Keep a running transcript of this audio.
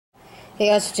Hey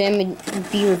guys, today I'm going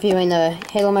to be reviewing the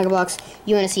Halo Mega Bloks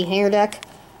UNSC hanger deck.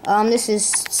 This is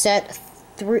set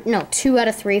 2 out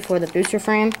of 3 for the booster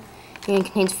frame. And it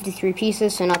contains 53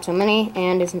 pieces, so not so many,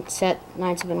 and is set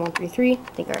 97133. I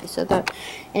think I already said that.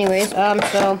 Anyways,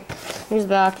 so here's the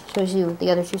back. Shows you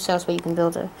the other two sets where you can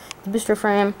build the booster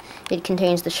frame. It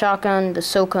contains the shotgun, the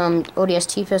SOCOM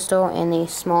ODST pistol, and the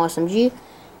small SMG.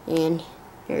 And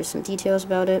here's some details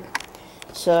about it.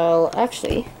 So,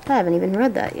 actually, I haven't even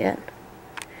read that yet.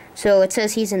 So it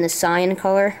says he's in the cyan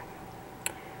color.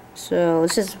 So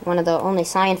this is one of the only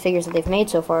cyan figures that they've made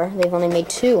so far. They've only made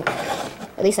 2.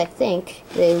 At least I think.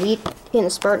 The Elite and the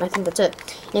Spartan, I think that's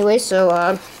it. Anyway, so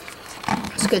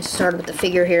let's get started with the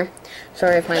figure here.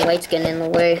 Sorry if my light's getting in the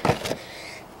way.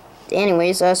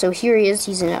 Anyways, so here he is.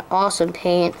 He's in an awesome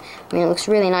paint. I mean, it looks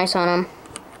really nice on him.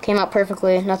 Came out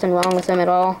perfectly. Nothing wrong with him at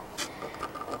all.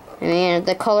 I mean,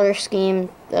 the color scheme,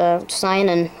 cyan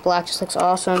and black just looks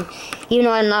awesome. Even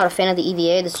though I'm not a fan of the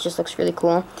EVA, this just looks really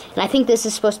cool. And I think this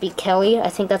is supposed to be Kelly. I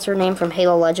think that's her name from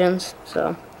Halo Legends.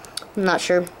 So, I'm not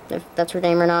sure if that's her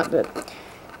name or not, but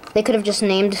they could have just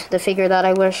named the figure that,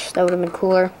 I wish. That would have been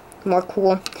cooler, more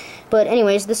cool. But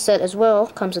anyways, this set as well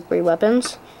comes with 3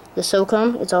 weapons. The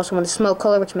SOCOM, it's also in the smoke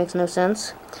color, which makes no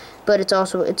sense. But it's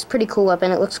a pretty cool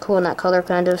weapon. It looks cool in that color,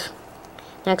 kind of.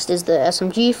 Next is the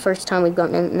SMG, first time we've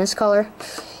gotten it in this color.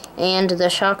 And the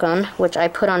shotgun, which I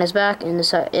put on his back, and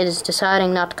it is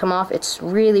deciding not to come off. It's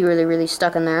really, really, really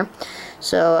stuck in there.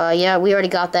 So, yeah, we already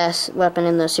got that weapon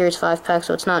in the Series 5 pack,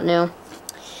 so it's not new.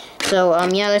 So,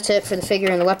 yeah, that's it for the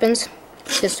figure and the weapons.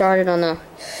 Let's get started on the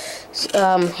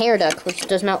hair deck, which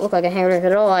does not look like a hair deck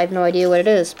at all. I have no idea what it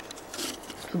is.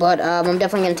 But, I'm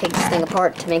definitely going to take this thing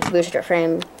apart to make the booster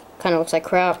frame. Kind of looks like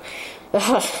crap.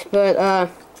 But,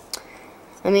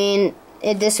 I mean,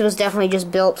 this was definitely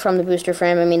just built from the booster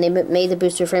frame. I mean, they made the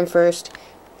booster frame first,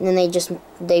 and then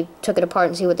they took it apart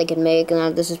and see what they could make,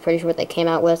 and this is pretty sure what they came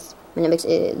out with. And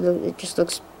it just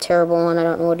looks terrible, and I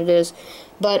don't know what it is.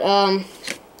 But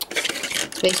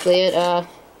that's basically it. Yeah,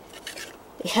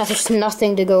 there's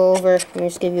nothing to go over. Let me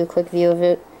just give you a quick view of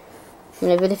it.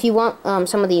 But if you want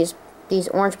some of these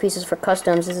orange pieces for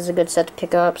customs, this is a good set to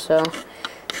pick up. So.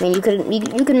 I mean, you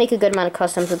could make a good amount of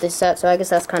customs with this set, so I guess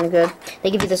that's kind of good. They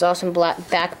give you this awesome black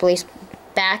base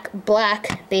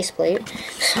plate.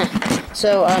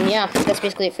 So, yeah, that's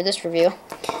basically it for this review.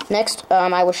 Next,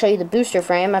 I will show you the booster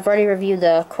frame. I've already reviewed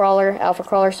the Alpha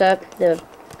Crawler set, the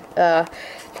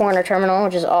 400 terminal,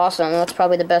 which is awesome. That's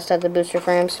probably the best out of the booster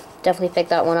frames. Definitely pick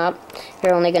that one up.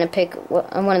 You're only going to pick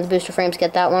one of the booster frames,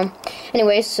 get that one.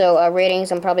 Anyways, so ratings,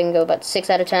 I'm probably going to go about 6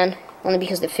 out of 10. Only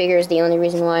because the figure is the only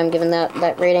reason why I'm giving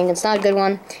that rating. It's not a good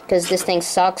one, because this thing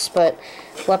sucks, but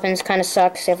weapons kind of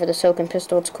suck, except for the SOCOM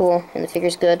pistol. It's cool, and the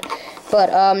figure's good. But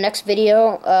next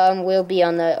video will be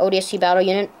on the ODST battle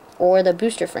unit or the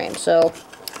booster frame, so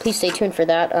please stay tuned for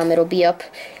that. It'll be up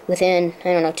within,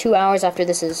 I don't know, 2 hours after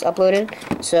this is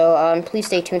uploaded, so please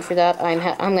stay tuned for that. I'm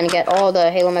going to get all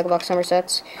the Halo Mega Bloks summer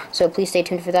sets, so please stay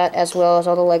tuned for that, as well as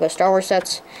all the LEGO Star Wars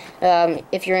sets.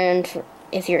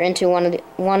 If you're into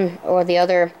one or the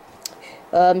other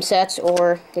sets,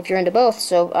 or if you're into both,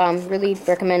 so really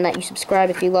recommend that you subscribe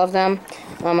if you love them.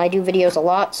 I do videos a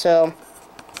lot, so,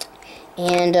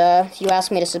 and if you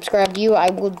ask me to subscribe to you, I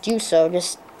will do so.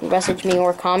 Just message me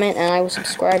or comment, and I will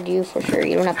subscribe to you for sure.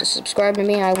 You don't have to subscribe to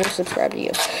me, I will subscribe to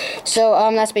you. So,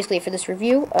 that's basically it for this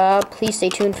review. Please stay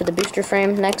tuned for the booster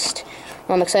frame next.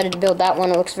 I'm excited to build that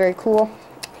one. It looks very cool.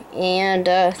 And,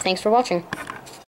 thanks for watching.